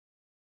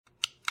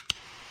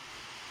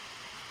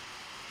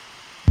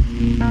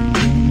Welcome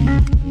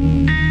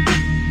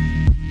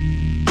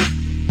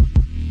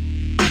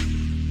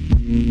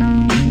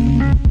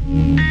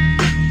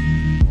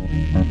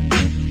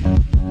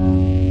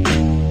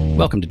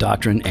to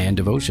Doctrine and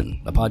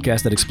Devotion, a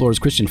podcast that explores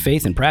Christian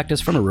faith and practice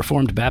from a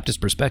Reformed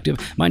Baptist perspective.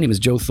 My name is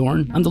Joe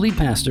Thorne. I'm the lead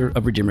pastor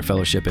of Redeemer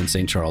Fellowship in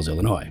St. Charles,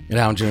 Illinois. And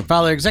I'm Jimmy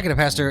Fowler, executive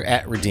pastor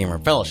at Redeemer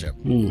Fellowship.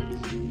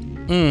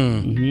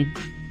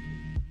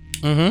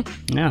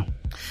 Yeah.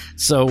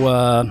 So,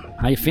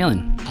 how you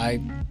feeling?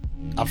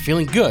 I'm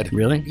feeling good.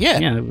 Really? Yeah.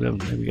 Yeah,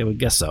 I would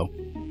guess so.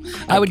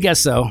 I would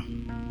guess so.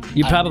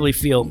 You probably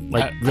feel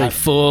like really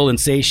full and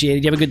satiated.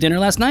 Did you have a good dinner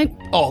last night?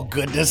 Oh,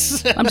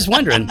 goodness. I'm just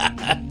wondering.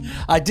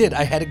 I did.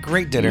 I had a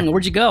great dinner.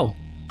 Where'd you go?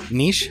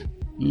 Niche? Have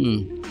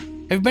you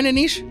been to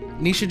Niche?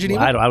 Niche, Geneva?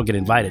 Well, I don't get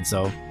invited,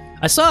 so.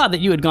 I saw that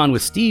you had gone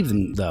with Steve,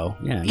 though.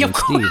 Yeah, you and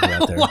Steve were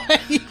out there.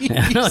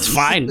 Yeah, no, it's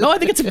fine. No, I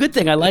think it's a good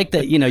thing. I like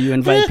that, you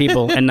invite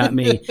people and not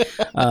me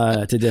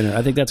to dinner.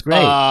 I think that's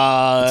great.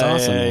 That's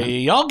awesome. Man.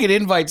 Y'all get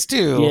invites,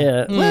 too.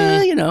 Yeah.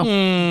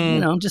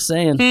 Well, I'm just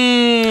saying.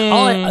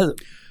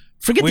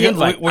 Forget the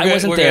invite. I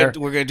wasn't there.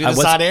 We're going to do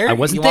this on air? I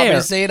wasn't you there. Want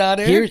me to say it on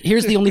air?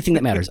 Here's the only thing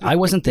that matters. I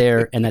wasn't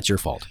there, and that's your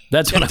fault.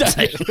 That's what I'm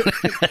saying.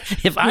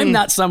 If I'm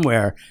not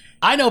somewhere.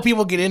 I know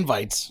people get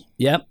invites.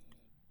 Yep.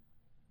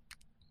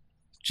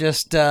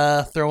 Just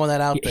throwing that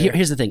out there.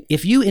 Here's the thing.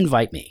 If you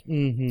invite me,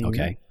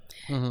 okay,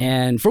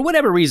 and for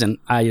whatever reason,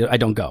 I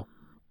don't go,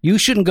 you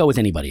shouldn't go with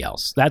anybody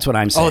else. That's what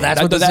I'm saying. Oh,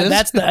 that's what this is?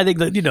 I think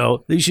that,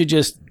 you should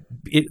just,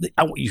 you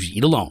should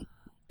eat alone.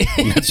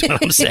 That's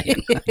what I'm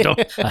saying.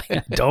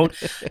 I don't,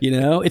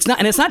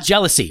 it's not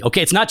jealousy.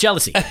 Okay. It's not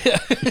jealousy.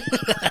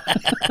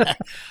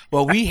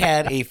 Well, we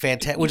had a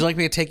fantastic, would you like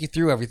me to take you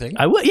through everything?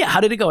 I would. Yeah.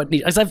 How did it go?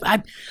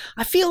 I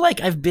feel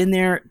like I've been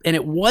there and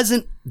it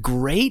wasn't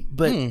great,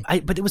 but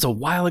it was a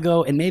while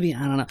ago and maybe,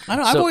 I don't know.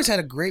 I've always had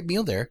a great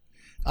meal there.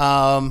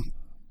 No,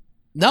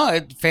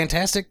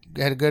 fantastic.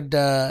 Had a good,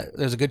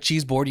 there's a good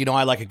cheese board.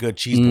 I like a good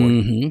cheese board.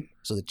 Mm-hmm.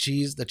 So the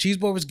cheese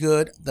board was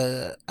good.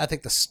 I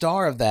think the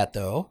star of that,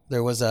 though,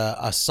 there was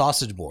a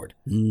sausage board.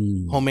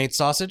 Homemade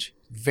sausage.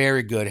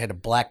 Very good. Had a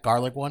black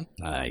garlic one.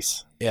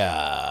 Nice.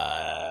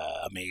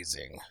 Yeah.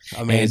 Amazing.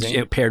 And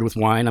it paired with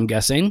wine, I'm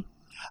guessing.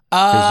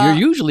 Because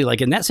you're usually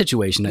like in that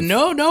situation.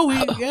 No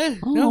wine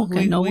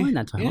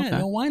that time. Yeah, okay.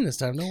 no wine this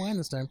time.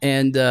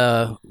 And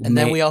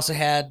then we also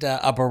had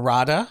a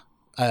burrata.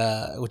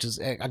 Which is,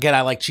 again,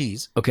 I like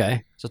cheese.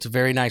 Okay. So it's a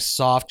very nice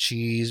soft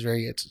cheese.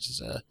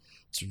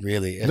 It's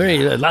really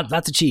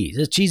lots of cheese.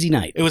 It's a cheesy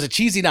night. It was a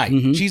cheesy night.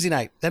 Mm-hmm. Cheesy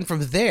night. Then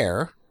from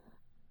there,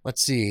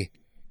 let's see.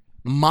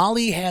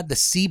 Molly had the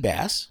sea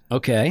bass.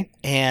 Okay.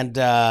 And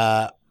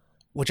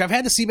which I've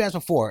had the sea bass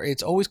before.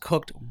 It's always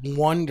cooked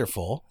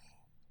wonderful.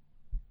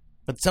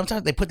 But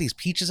sometimes they put these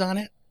peaches on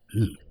it.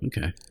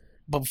 Okay.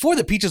 But before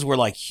the peaches were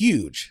like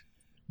huge.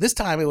 This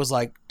time it was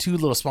like two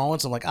little small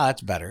ones. I'm like,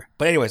 that's better.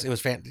 But anyways, it was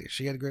fantastic.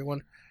 She had a great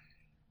one.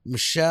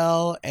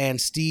 Michelle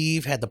and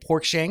Steve had the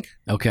pork shank.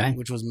 Okay.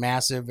 Which was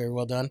massive, very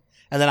well done.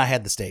 And then I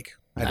had the steak.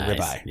 I had the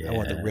ribeye. Yeah. I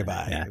want the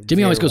ribeye. Yeah.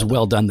 Jimmy always goes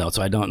well done, though,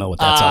 so I don't know what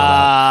that's all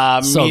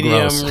about. So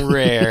medium gross.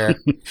 rare.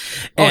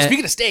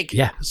 Speaking of steak.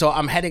 Yeah. So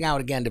I'm heading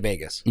out again to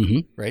Vegas,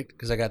 right?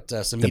 Because I got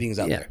some meetings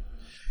out there.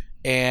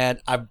 And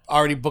I've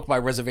already booked my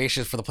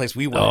reservations for the place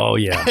we went. Oh,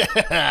 yeah.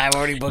 I've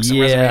already booked some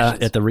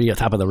reservations. At the Rio,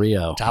 top of the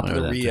Rio. Top of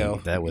the Rio.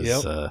 That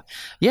was,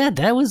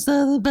 that was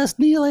the best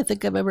meal I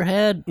think I've ever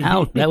had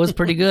out. That was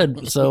pretty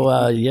good.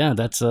 So,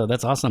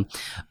 that's awesome.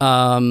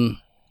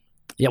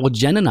 Well,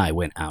 Jen and I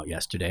went out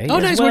yesterday. Oh,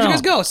 nice. Where'd you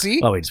guys go?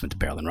 See? Oh, we just went to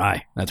Barrel and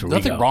Rye. That's where we go.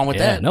 Nothing wrong with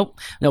that. Nope.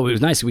 No, it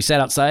was nice. We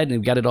sat outside and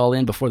we got it all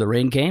in before the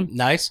rain came.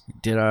 Nice.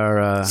 Did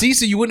our... See,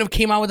 so you wouldn't have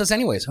came out with us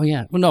anyways. Oh,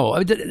 yeah. Well, no,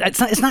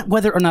 it's not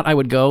whether or not I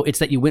would go. It's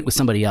that you went with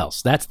somebody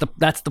else. That's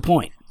the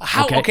point.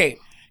 How? Okay.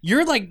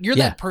 You're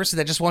that person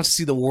that just wants to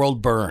see the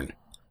world burn.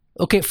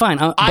 Okay, fine.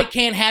 I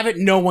can't have it.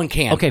 No one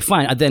can. Okay,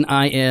 fine. Then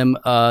I am...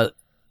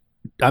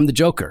 I'm the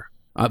Joker.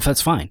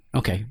 That's fine.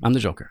 Okay, I'm the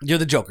Joker. You're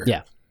the Joker.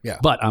 Yeah.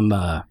 But I'm,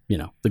 the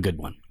good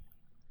one.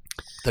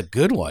 The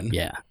good one?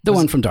 Yeah. The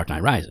one from Dark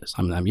Knight Rises.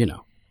 I'm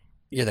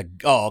You're the...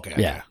 Oh, okay.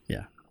 Yeah.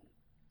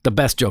 The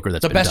best Joker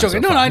that's the been best done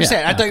Joker. so No, far. I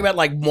understand. I thought you meant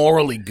like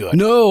morally good.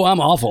 No, I'm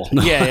awful.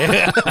 No.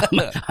 Yeah.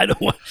 I don't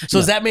want... So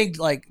does that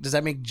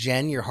make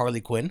Jen your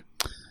Harley Quinn?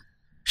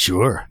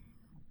 Sure.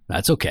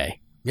 That's okay.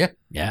 Yeah.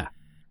 Yeah.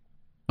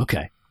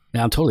 Okay.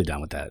 Yeah, I'm totally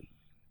down with that.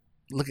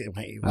 Look at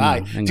me. Wow.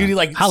 Dude, you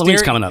like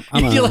Halloween's coming up.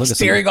 I'm like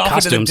staring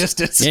off into the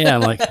distance. Yeah,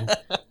 I'm like,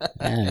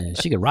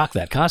 she could rock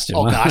that costume.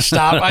 Oh, gosh,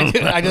 stop.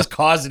 I just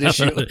caused an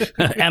issue.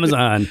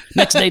 Amazon.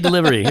 Next day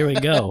delivery. Here we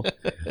go.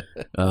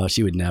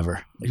 She would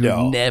never.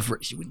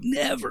 She would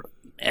never,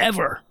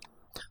 ever.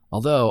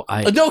 Although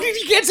No,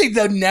 you can't say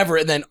the never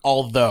and then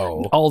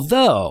although.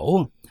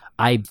 Although,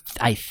 I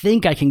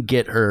think I can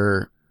get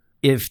her,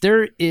 if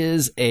there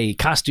is a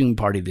costume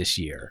party this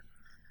year.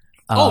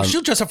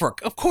 She'll dress up for,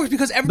 of course,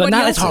 because everybody but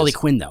not else as Harley is.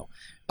 Quinn though.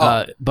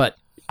 But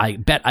I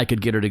bet I could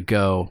get her to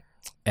go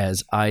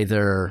as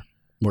either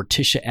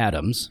Morticia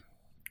Addams,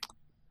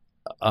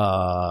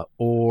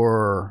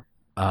 or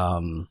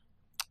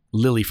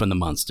Lily from the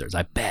Munsters.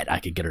 I bet I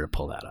could get her to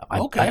pull that up.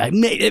 Okay.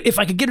 If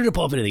I could get her to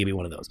pull up anything, it'd be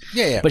one of those.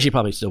 Yeah. But she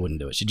probably still wouldn't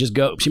do it. She'd just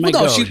go. She might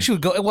go. go. She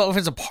would go. Well, if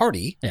it's a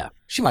party, yeah,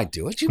 she might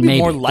do it. She'd be maybe.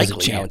 more There's a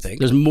likely. chance. I would think.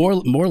 There's more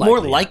likely. More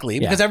likely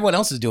yeah. because everyone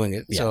else is doing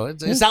it. Yeah. So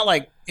it's not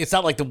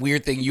like the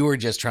weird thing you were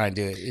just trying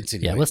to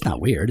insinuate. Yeah, well, it's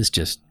not weird. It's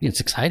just it's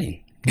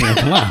exciting.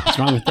 Come on, what's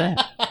wrong with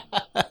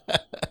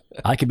that?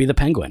 I could be the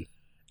Penguin.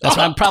 That's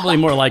why I'm probably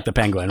more like the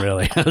Penguin,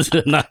 really.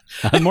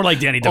 I'm more like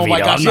Danny DeVito. Oh my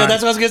gosh, yeah,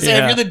 that's what I was gonna say.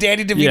 Yeah. If you're the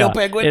Danny DeVito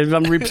Penguin, if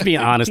I'm just being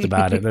honest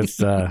about it, it's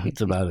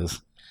about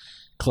as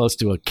close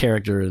to a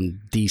character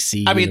in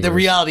DC. I mean, universe. the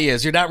reality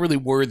is you're not really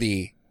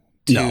worthy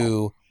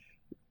to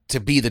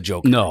be the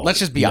Joker. No, let's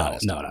just be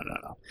honest. No.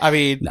 I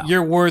mean,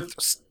 your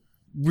worth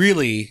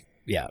really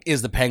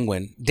is the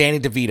Penguin, Danny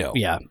DeVito.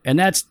 Yeah, and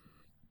that's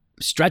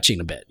stretching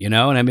a bit, you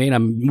know what I mean?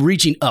 I'm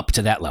reaching up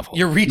to that level.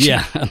 You're reaching.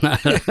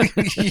 Yeah.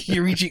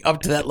 You're reaching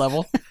up to that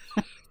level.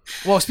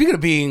 Well, speaking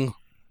of being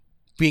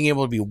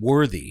able to be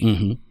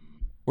worthy,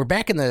 we're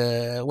back in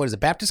the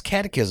Baptist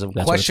Catechism,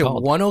 That's question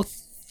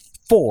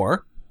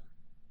 104,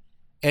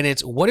 and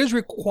it's what is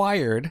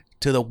required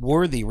to the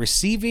worthy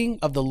receiving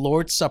of the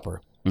Lord's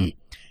Supper.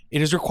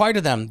 It is required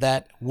of them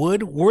that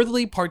would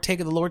worthily partake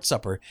of the Lord's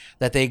Supper,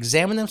 that they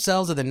examine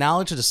themselves of the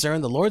knowledge to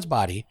discern the Lord's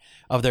body,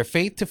 of their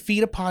faith to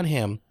feed upon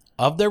him,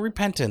 of their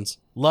repentance,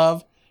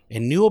 love,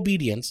 and new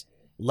obedience,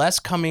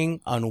 lest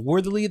coming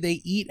unworthily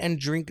they eat and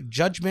drink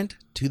judgment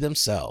to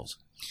themselves.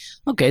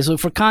 Okay, so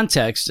for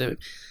context, I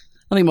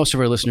think most of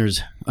our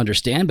listeners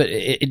understand, but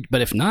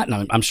if not,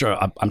 and I'm sure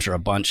a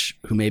bunch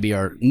who maybe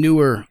are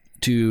newer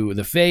to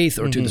the faith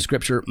or to the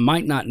scripture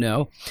might not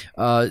know.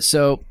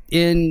 So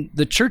in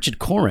the church at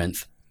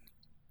Corinth,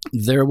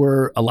 there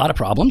were a lot of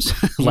problems,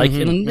 like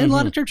in a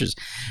lot of churches.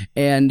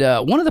 And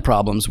one of the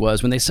problems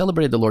was when they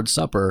celebrated the Lord's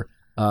Supper,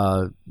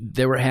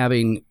 they were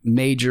having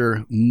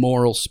major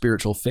moral,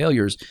 spiritual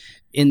failures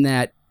in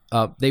that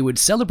they would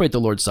celebrate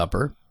the Lord's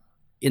Supper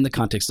in the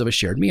context of a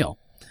shared meal.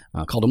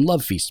 Called them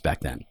love feasts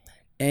back then.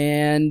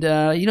 And,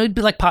 it'd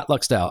be like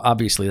potluck style,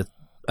 obviously.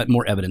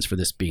 More evidence for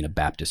this being a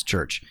Baptist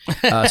church.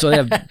 So they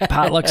have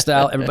potluck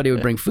style. Everybody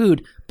would bring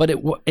food, but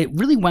it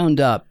really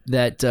wound up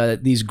that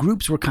these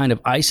groups were kind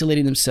of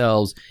isolating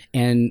themselves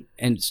and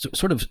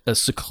sort of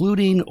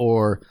secluding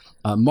or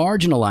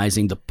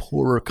marginalizing the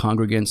poorer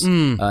congregants,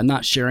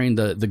 not sharing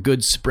the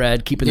good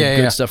spread, keeping the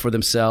good stuff for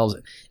themselves,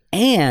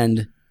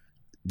 and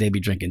they'd be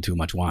drinking too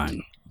much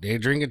wine. They're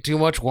drinking too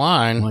much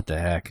wine. What the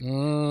heck?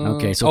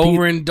 Okay, so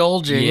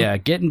overindulging. Yeah,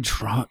 getting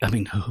drunk. I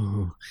mean,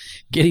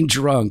 getting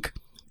drunk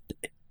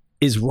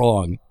is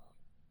wrong,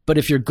 but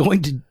if you're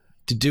going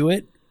to do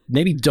it,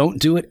 maybe don't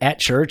do it at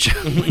church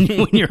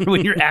when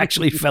you're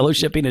actually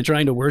fellowshipping and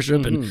trying to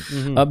worship and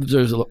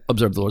observe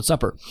the Lord's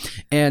Supper.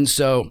 And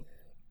so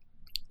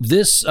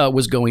this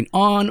was going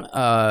on,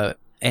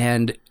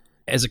 and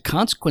as a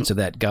consequence of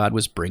that, God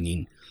was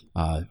bringing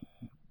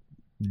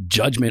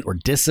judgment or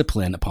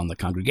discipline upon the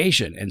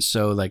congregation. And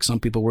so, like, some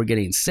people were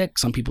getting sick,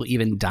 some people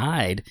even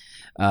died,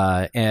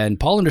 and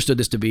Paul understood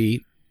this to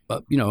be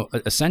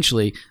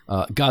essentially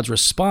God's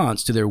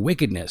response to their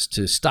wickedness,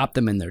 to stop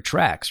them in their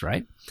tracks,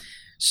 right?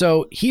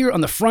 So here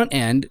on the front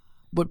end,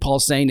 what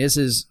Paul's saying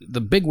is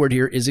the big word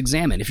here is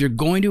examine. If you're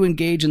going to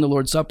engage in the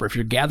Lord's Supper, if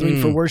you're gathering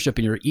for worship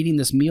and you're eating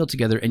this meal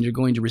together and you're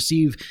going to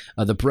receive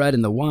the bread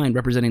and the wine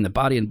representing the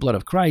body and blood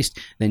of Christ,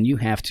 then you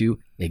have to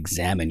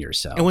examine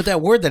yourself. And with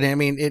that word, then, I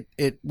mean,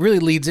 it really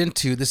leads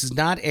into, this is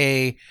not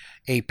a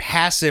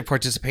passive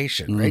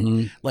participation,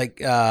 right? Like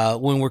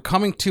when we're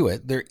coming to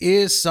it, there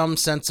is some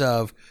sense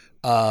of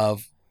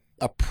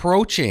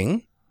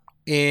approaching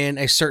in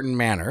a certain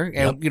manner.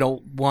 And,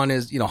 one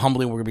is,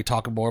 humbly, we're going to be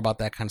talking more about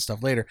that kind of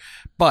stuff later.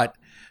 But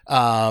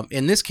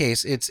in this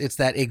case, it's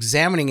that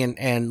examining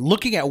and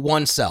looking at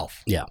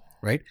oneself. Yeah.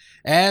 Right.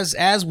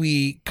 As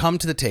we come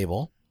to the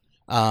table,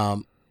 I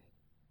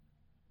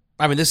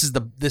mean, this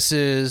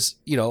is,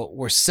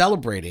 we're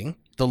celebrating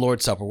the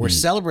Lord's Supper. We're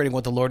celebrating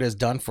what the Lord has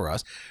done for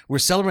us. We're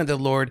celebrating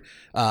the Lord,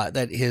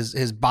 that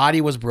his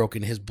body was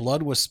broken, his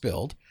blood was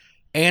spilled.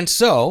 And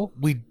so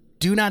we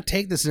do not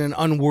take this in an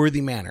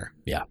unworthy manner.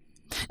 Yeah.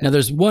 Now,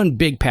 there's one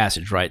big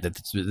passage, right?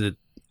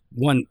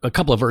 A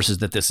couple of verses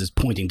that this is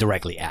pointing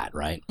directly at,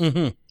 right?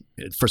 1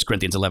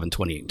 Corinthians 11,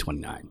 28 and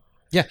 29.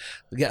 Yeah.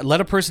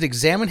 Let a person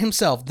examine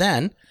himself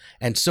then,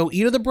 and so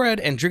eat of the bread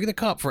and drink of the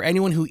cup. For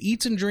anyone who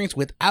eats and drinks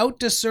without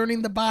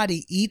discerning the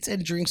body eats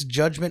and drinks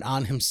judgment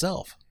on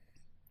himself.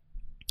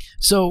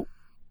 So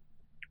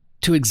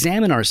to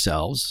examine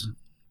ourselves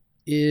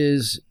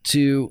is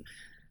to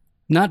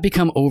not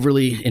become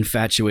overly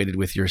infatuated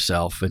with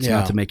yourself. It's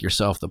not to make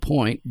yourself the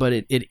point, but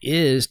it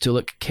is to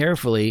look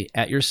carefully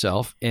at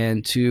yourself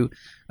and to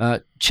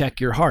check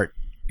your heart,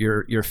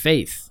 your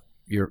faith,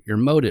 your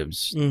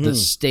motives, the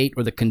state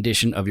or the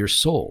condition of your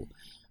soul,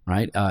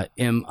 right?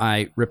 Am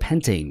I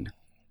repenting?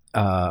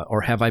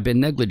 Or have I been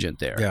negligent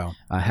there? Yeah.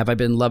 Have I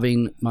been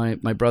loving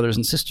my brothers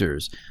and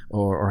sisters,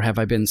 or have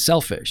I been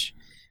selfish?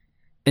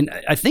 And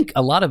I think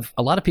a lot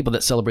of people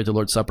that celebrate the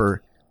Lord's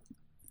Supper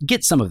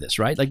get some of this,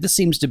 right? Like, this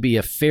seems to be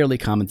a fairly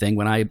common thing.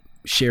 When I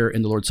share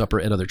in the Lord's Supper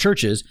at other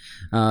churches,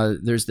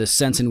 there's this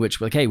sense in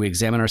which, like, hey, we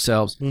examine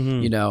ourselves.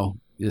 You know,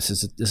 this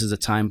is a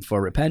time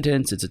for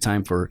repentance. It's a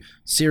time for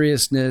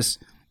seriousness,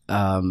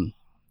 and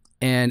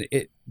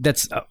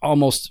that's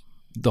almost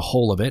the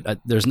whole of it.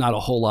 There's not a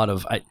whole lot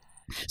of.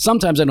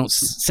 Sometimes I don't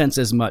sense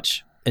as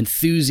much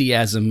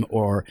enthusiasm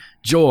or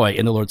joy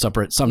in the Lord's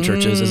Supper at some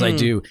churches as I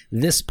do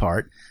this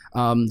part.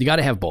 You got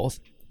to have both,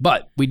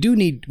 but we do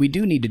need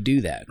to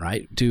do that,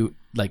 right? To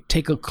like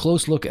take a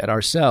close look at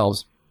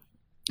ourselves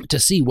to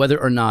see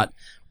whether or not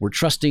we're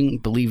trusting,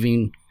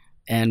 believing,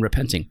 and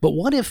repenting. But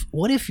what if?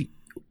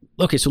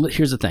 Okay, so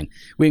here's the thing: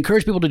 we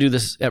encourage people to do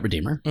this at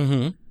Redeemer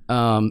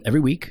every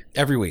week,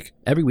 every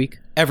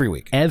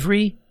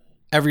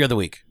other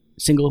week,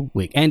 single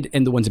week, and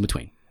the ones in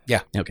between.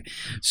 Yeah. Okay.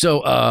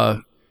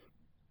 So,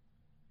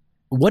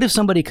 what if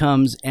somebody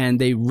comes and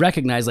they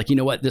recognize, like, you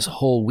know what, this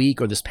whole week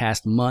or this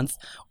past month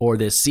or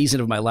this season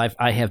of my life,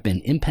 I have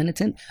been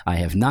impenitent. I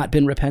have not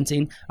been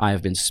repenting. I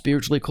have been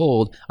spiritually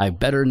cold. I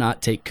better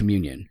not take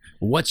communion.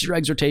 What's your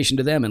exhortation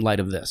to them in light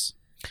of this?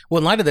 Well,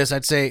 in light of this,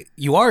 I'd say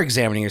you are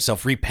examining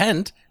yourself.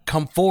 Repent,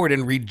 come forward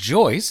and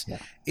rejoice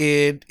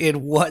in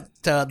what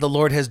the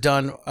Lord has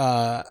done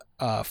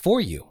for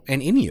you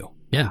and in you.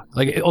 Yeah.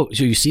 Like, oh,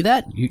 so you see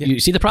that?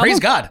 You see the problem? Praise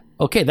God.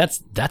 Okay,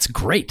 that's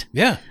great.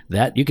 Yeah.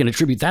 That you can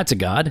attribute that to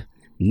God.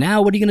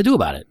 Now, what are you going to do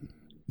about it?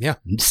 Yeah.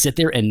 Sit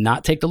there and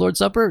not take the Lord's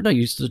Supper? No,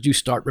 you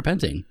start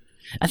repenting.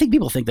 I think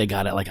people think they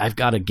got it. Like, I've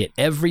got to get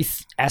every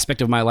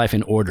aspect of my life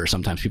in order.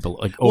 Sometimes people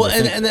like overthink. Well,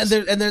 and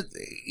there,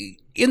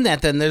 in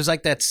that, then there's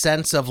like that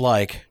sense of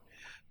like,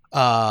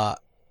 not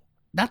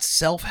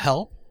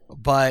self-help,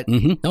 but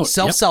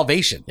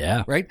self-salvation.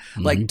 Yeah. Right?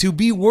 Like, to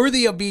be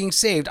worthy of being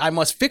saved, I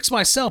must fix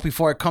myself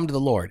before I come to the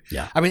Lord.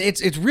 Yeah. I mean,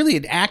 it's really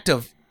an act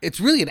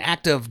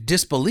of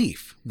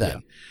disbelief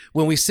then.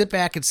 When we sit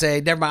back and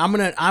say, never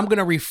mind, I'm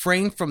gonna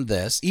refrain from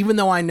this, even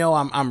though I know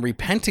I'm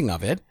repenting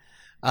of it.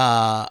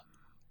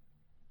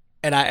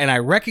 And I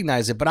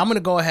recognize it, but I'm going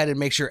to go ahead and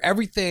make sure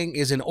everything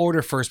is in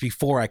order first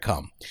before I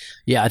come.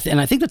 Yeah,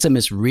 and I think that's a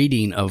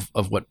misreading of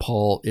what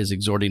Paul is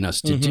exhorting us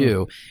to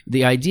do.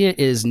 The idea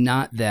is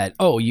not that,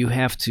 you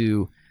have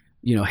to,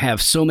 have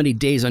so many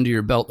days under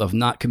your belt of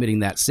not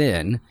committing that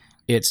sin.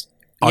 It's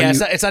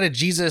not a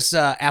Jesus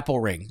Apple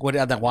ring. What,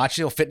 that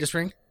watch, fitness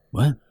ring?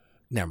 What?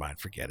 Never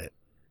mind. Forget it.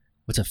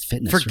 What's a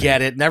fitness ring?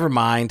 Forget it. Never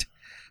mind.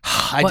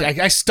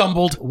 I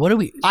stumbled. What are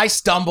we? I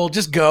stumbled.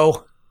 Just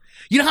go.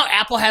 You know how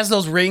Apple has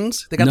those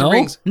rings? They got the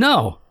rings.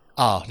 No.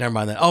 Oh, never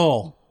mind then.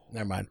 Oh,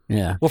 never mind.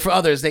 Yeah. Well, for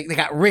others, they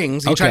got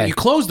rings. You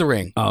close the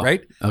ring,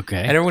 right? Okay.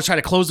 And everyone's trying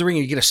to close the ring,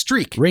 and you get a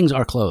streak. Rings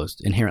are closed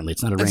inherently.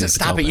 It's not a ring.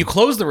 Stop it. You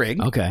close the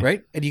ring. Okay.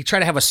 Right? And you try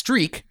to have a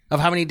streak of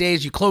how many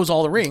days you close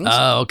all the rings.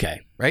 Oh,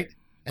 okay. Right?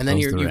 And then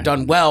you've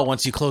done well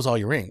once you close all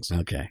your rings.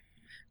 Okay.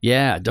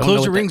 Yeah. Don't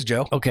close your rings,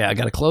 Joe. Okay. I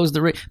got to close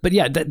the ring. But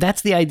yeah,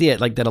 that's the idea,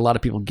 like, that a lot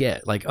of people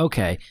get. Like,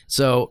 okay,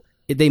 so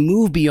they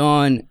move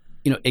beyond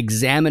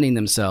examining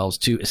themselves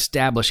to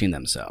establishing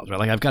themselves, right?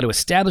 Like, I've got to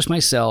establish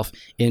myself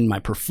in my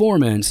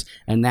performance,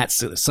 and that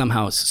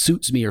somehow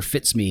suits me or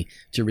fits me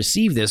to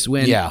receive this,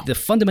 when the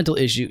fundamental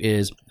issue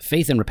is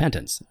faith and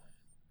repentance.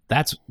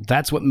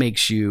 That's what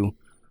makes you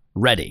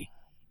ready.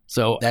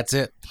 So that's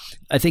it.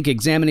 I think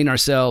examining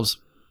ourselves,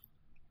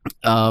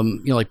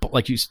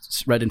 like you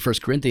read in 1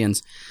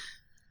 Corinthians,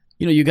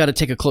 you got to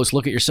take a close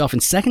look at yourself. In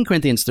 2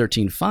 Corinthians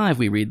 13:5,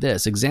 we read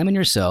this: examine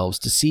yourselves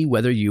to see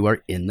whether you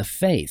are in the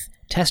faith.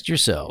 Test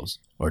yourselves,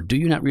 or do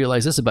you not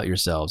realize this about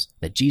yourselves,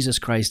 that Jesus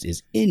Christ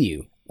is in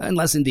you,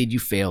 unless indeed you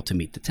fail to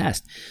meet the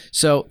test.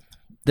 So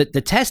the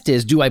test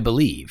is, do I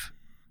believe,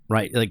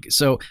 right? Like,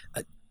 so,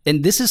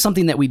 and this is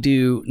something that we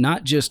do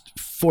not just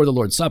for the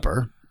Lord's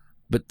Supper,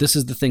 but this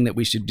is the thing that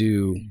we should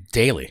do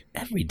daily,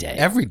 every day.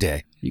 Every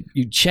day.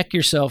 You check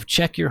yourself,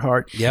 check your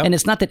heart. Yep. And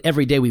it's not that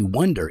every day we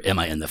wonder, am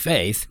I in the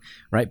faith,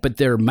 right? But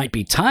there might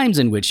be times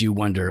in which you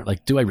wonder,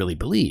 like, do I really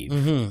believe?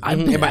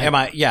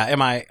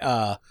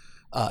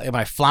 Am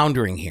I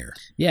floundering here?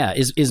 Yeah.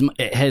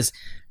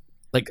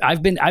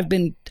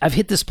 I've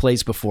hit this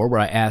place before where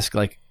I ask,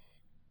 like,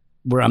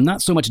 where I'm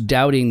not so much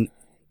doubting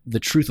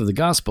the truth of the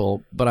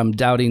gospel, but I'm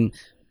doubting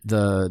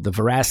the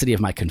veracity of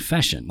my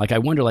confession. Like, I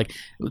wonder, like,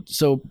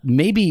 so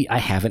maybe I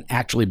haven't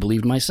actually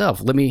believed myself.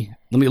 Let me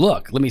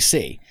look, let me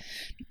see.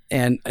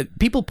 And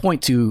people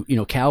point to,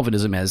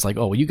 Calvinism as like,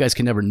 oh, well, you guys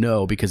can never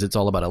know because it's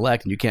all about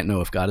elect, and you can't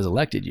know if God has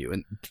elected you.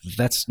 And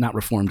that's not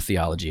Reformed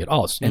theology at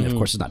all. And of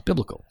course, it's not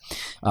biblical.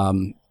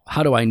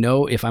 How do I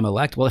know if I'm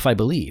elect? Well, if I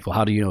believe. Well,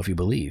 how do you know if you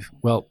believe?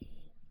 Well,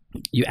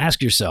 you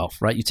ask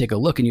yourself, right? You take a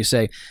look and you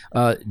say,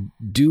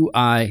 do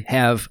I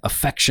have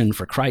affection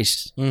for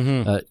Christ?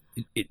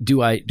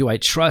 Do I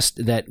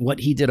trust that what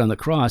he did on the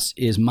cross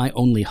is my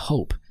only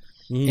hope?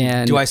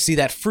 And do I see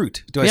that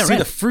fruit? Do I see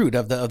the fruit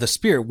of the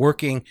Spirit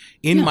working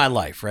in my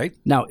life, right?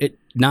 Now,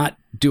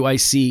 do I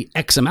see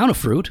X amount of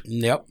fruit?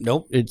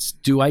 Nope. It's,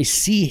 do I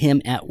see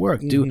him at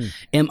work?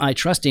 Am I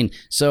trusting?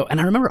 So,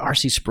 and I remember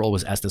R.C. Sproul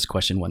was asked this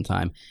question one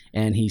time,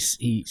 and he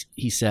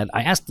said,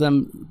 I asked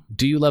them,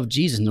 do you love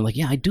Jesus? And they're like,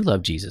 yeah, I do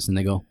love Jesus. And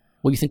they go,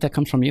 well, you think that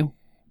comes from you?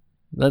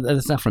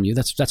 That's not from you.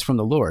 That's from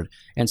the Lord.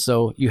 And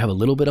so you have a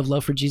little bit of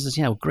love for Jesus.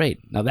 Yeah, well,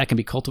 great. Now that can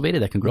be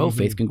cultivated. That can grow.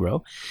 Faith can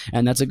grow,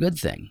 and that's a good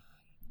thing.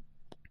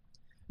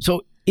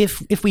 So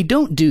if we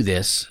don't do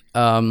this,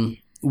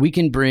 we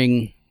can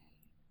bring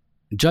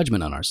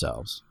judgment on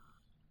ourselves,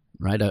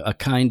 right? A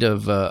kind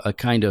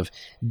of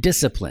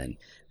discipline,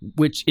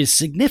 which is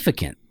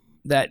significant.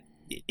 That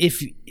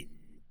if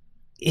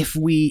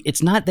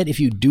it's not that if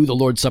you do the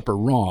Lord's Supper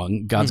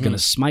wrong, God's going to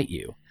smite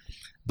you,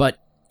 but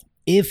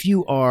if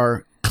you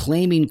are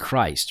claiming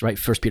Christ, right?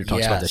 First Peter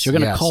talks about this. You're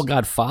going to call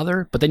God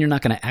Father, but then you're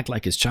not going to act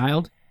like his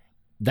child.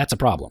 That's a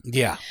problem.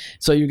 Yeah.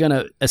 So you're going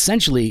to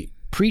essentially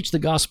preach the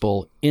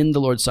gospel in the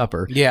Lord's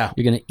Supper. Yeah.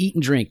 You're going to eat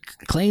and drink,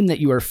 claim that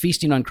you are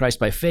feasting on Christ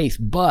by faith,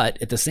 but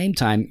at the same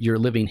time, you're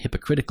living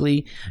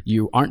hypocritically.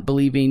 You aren't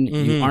believing.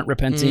 You aren't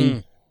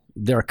repenting.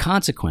 There are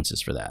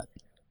consequences for that.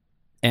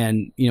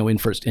 And,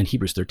 in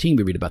Hebrews 13,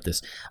 we read about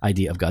this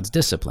idea of God's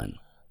discipline.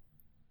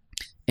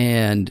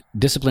 And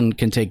discipline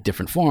can take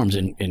different forms.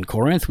 In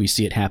Corinth, we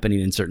see it happening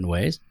in certain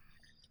ways.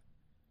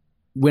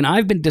 When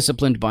I've been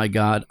disciplined by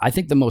God, I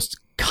think the most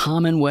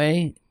common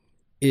way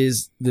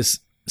is this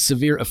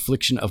severe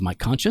affliction of my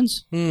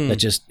conscience.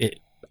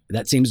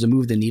 That seems to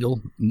move the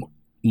needle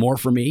more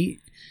for me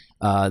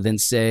than,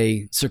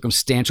 say,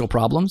 circumstantial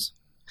problems.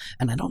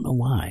 And I don't know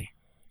why.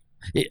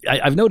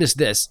 I've noticed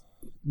this.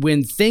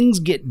 When things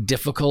get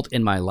difficult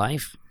in my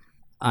life,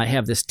 I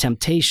have this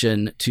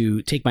temptation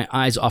to take my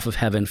eyes off of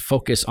heaven,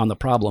 focus on the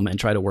problem, and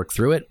try to work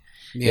through it.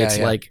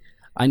 Like,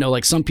 I know,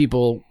 like some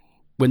people,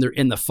 when they're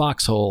in the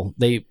foxhole,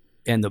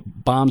 and the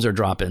bombs are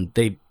dropping,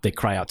 they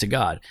cry out to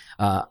God.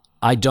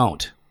 I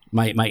don't.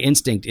 My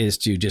instinct is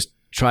to just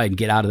try and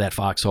get out of that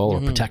foxhole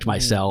or protect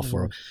myself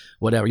or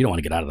whatever. You don't want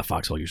to get out of the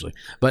foxhole usually,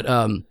 but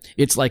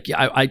it's like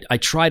I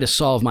try to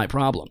solve my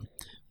problem.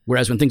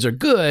 Whereas when things are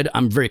good,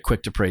 I'm very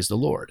quick to praise the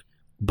Lord.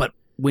 But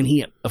when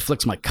he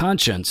afflicts my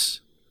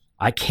conscience,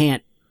 I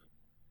can't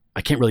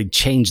really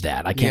change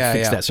that. I can't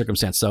fix that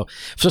circumstance. So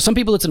some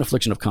people, it's an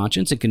affliction of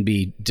conscience. It can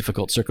be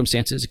difficult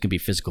circumstances. It can be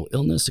physical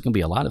illness. It can be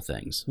a lot of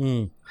things.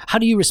 How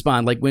do you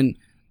respond? Like when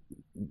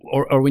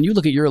you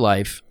look at your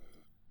life,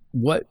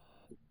 what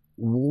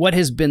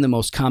has been the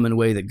most common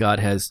way that God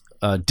has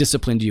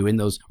disciplined you in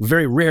those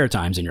very rare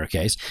times in your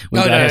case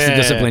when God has to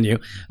discipline you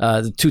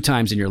 2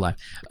 times in your life?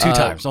 2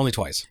 times, only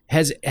twice.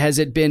 Has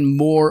it been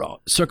more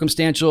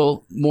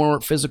circumstantial, more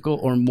physical,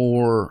 or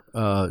more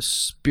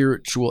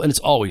spiritual? And it's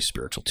always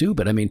spiritual too,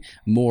 but I mean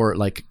more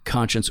like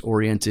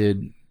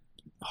conscience-oriented,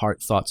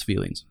 heart, thoughts,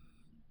 feelings.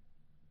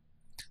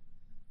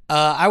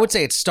 I would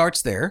say it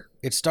starts there.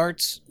 It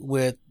starts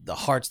with the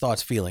hearts,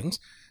 thoughts, feelings.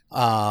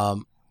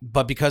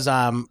 But because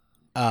I'm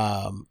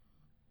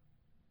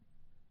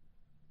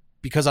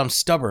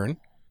stubborn,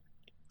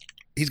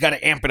 he's got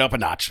to amp it up a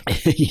notch.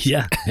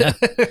 Yeah.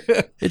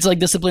 It's like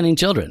disciplining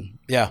children.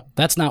 Yeah.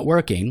 That's not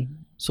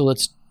working, so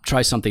let's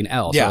try something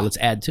else. Yeah. Or let's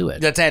add to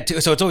it.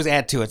 So it's always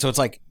add to it. So it's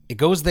like it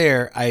goes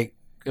there, I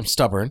am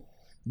stubborn.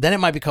 Then it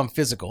might become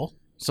physical,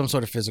 some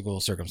sort of physical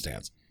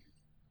circumstance.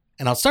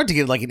 And I'll start to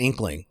get like an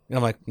inkling. And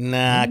I'm like,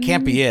 nah,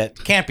 can't be it.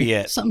 Can't be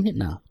it. Something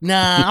no.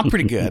 Nah, I'm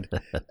pretty good.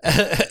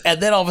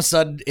 And then all of a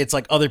sudden, it's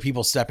like other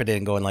people stepping in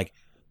and going like,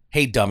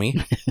 hey, dummy.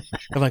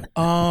 I'm like,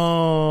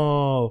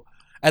 oh.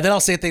 And then I'll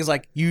say things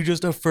like, you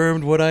just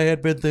affirmed what I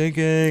had been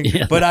thinking.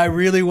 Yeah. But I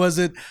really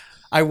wasn't.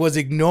 I was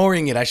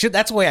ignoring it.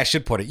 That's the way I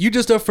should put it. You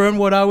just affirmed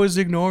what I was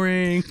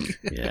ignoring.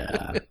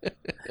 Yeah.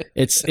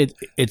 It's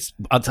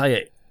I'll tell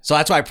you. So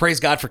that's why I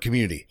praise God for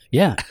community.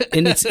 Yeah.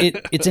 And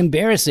it's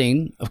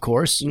embarrassing, of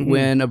course,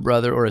 when a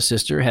brother or a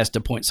sister has to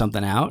point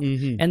something out.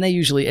 And they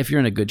usually, if you're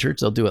in a good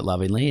church, they'll do it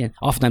lovingly. And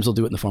oftentimes they'll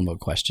do it in the form of a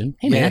question.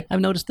 Hey, man, I've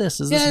noticed this.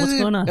 Is this what's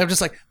going on? I'm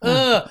just like,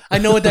 I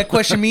know what that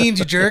question means,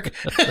 you jerk.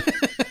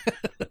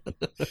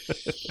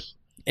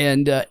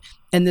 And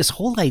this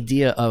whole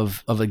idea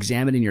of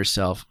examining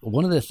yourself,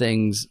 one of the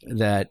things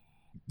that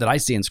I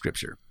see in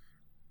Scripture,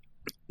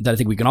 that I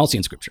think we can all see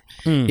in Scripture,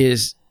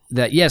 is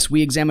that, yes,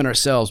 we examine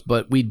ourselves,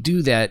 but we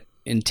do that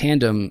in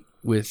tandem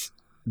with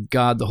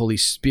God, the Holy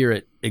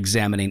Spirit,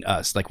 examining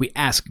us. Like we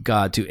ask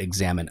God to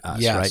examine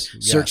us, right? Yes.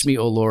 Search me,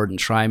 O Lord, and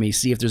try me.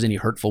 See if there's any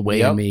hurtful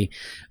way in me.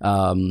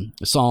 Psalm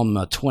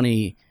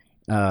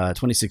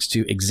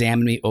 26:2,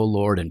 examine me, O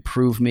Lord, and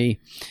prove me.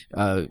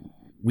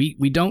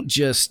 We don't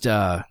just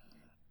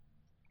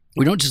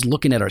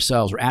looking at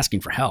ourselves. We're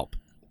asking for help.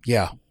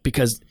 Yeah,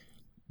 because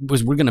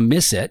we're going to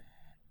miss it.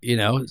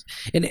 And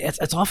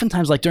it's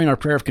oftentimes like during our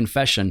prayer of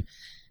confession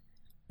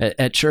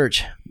at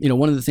church,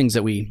 one of the things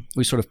that we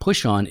sort of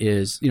push on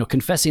is,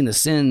 confessing the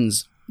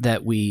sins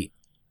that we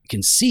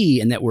can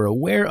see and that we're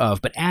aware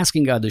of, but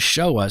asking God to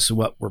show us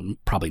what we're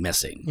probably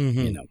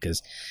missing,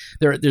 because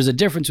there's a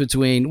difference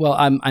between, well,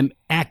 I'm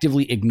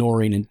actively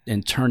ignoring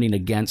and turning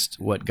against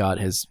what God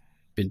has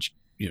been,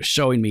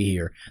 showing me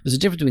here. There's a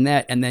difference between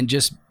that and then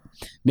just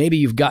maybe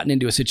you've gotten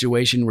into a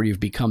situation where you've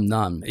become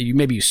numb.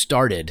 Maybe you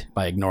started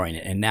by ignoring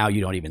it, and now you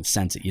don't even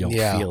sense it. You don't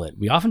feel it.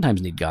 We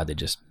oftentimes need God to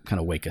just kind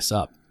of wake us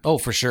up. Oh,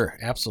 for sure.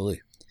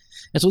 Absolutely.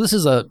 And so this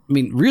is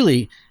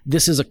really,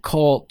 this is a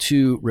call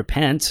to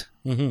repent,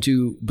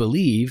 to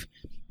believe,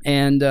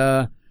 and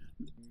to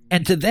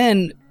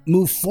then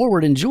move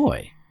forward in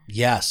joy.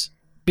 Yes,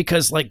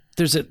 because like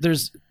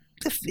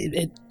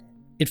it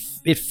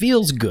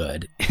feels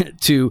good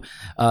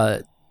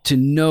to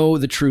know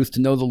the truth,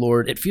 to know the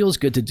Lord. It feels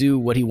good to do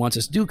what He wants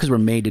us to do because we're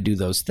made to do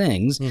those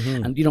things,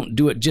 and you don't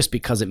do it just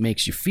because it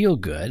makes you feel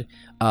good.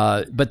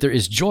 But there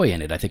is joy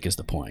in it, I think, is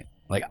the point.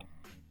 Like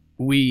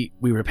we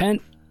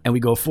repent and we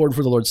go forward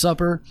for the Lord's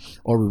Supper,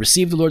 or we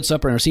receive the Lord's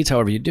Supper in our seats,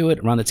 however you do it,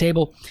 around the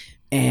table,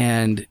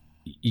 and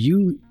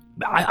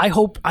I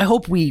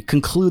hope we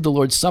conclude the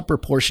Lord's Supper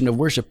portion of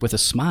worship with a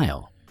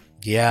smile.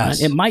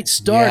 Yes. It might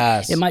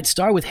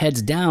start with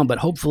heads down, but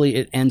hopefully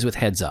it ends with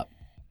heads up.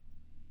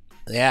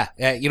 Yeah.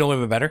 You know what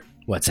would be better?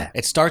 What's that?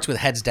 It starts with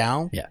heads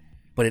down. Yeah.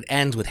 But it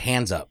ends with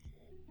hands up.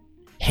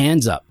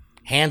 Hands up.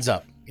 Hands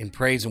up in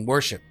praise and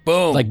worship.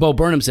 Boom. Like Bo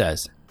Burnham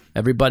says,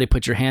 everybody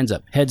put your hands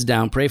up. Heads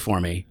down, pray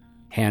for me.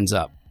 Hands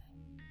up.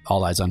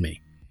 All eyes on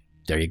me.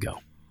 There you go.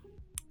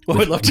 Well,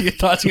 we'd love to get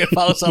thoughts. You can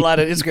follow us online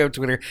on Instagram,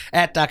 Twitter,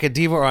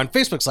 @DocAdiva, or on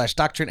Facebook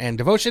 /Doctrine and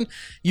Devotion.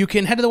 You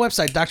can head to the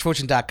website,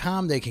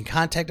 DoctrineDevotion.com. They can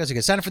contact us. You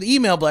can sign up for the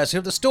email blast. Hit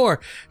up the store,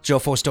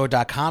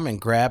 JoeFoStore.com,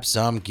 and grab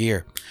some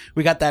gear.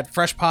 We got that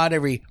fresh pod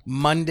every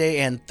Monday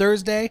and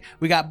Thursday.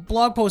 We got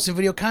blog posts and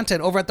video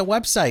content over at the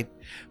website.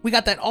 We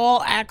got that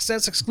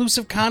all-access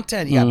exclusive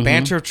content. You got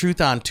Banter of Truth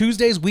on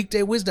Tuesdays,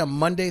 Weekday Wisdom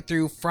Monday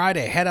through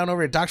Friday. Head on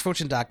over to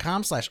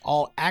DoctrineDevotion.com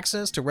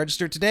 /all-access to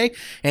register today.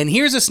 And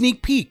here's a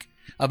sneak peek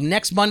of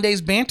next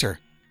Monday's banter.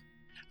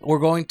 We're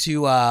going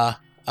to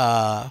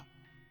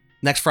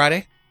next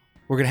Friday.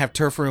 We're gonna have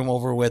Turf Room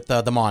over with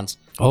the Mons.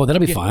 Oh, that'll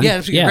be fun. Yeah,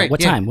 that'll be great. What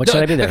time? What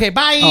should I do there? Okay,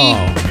 bye.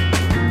 Oh.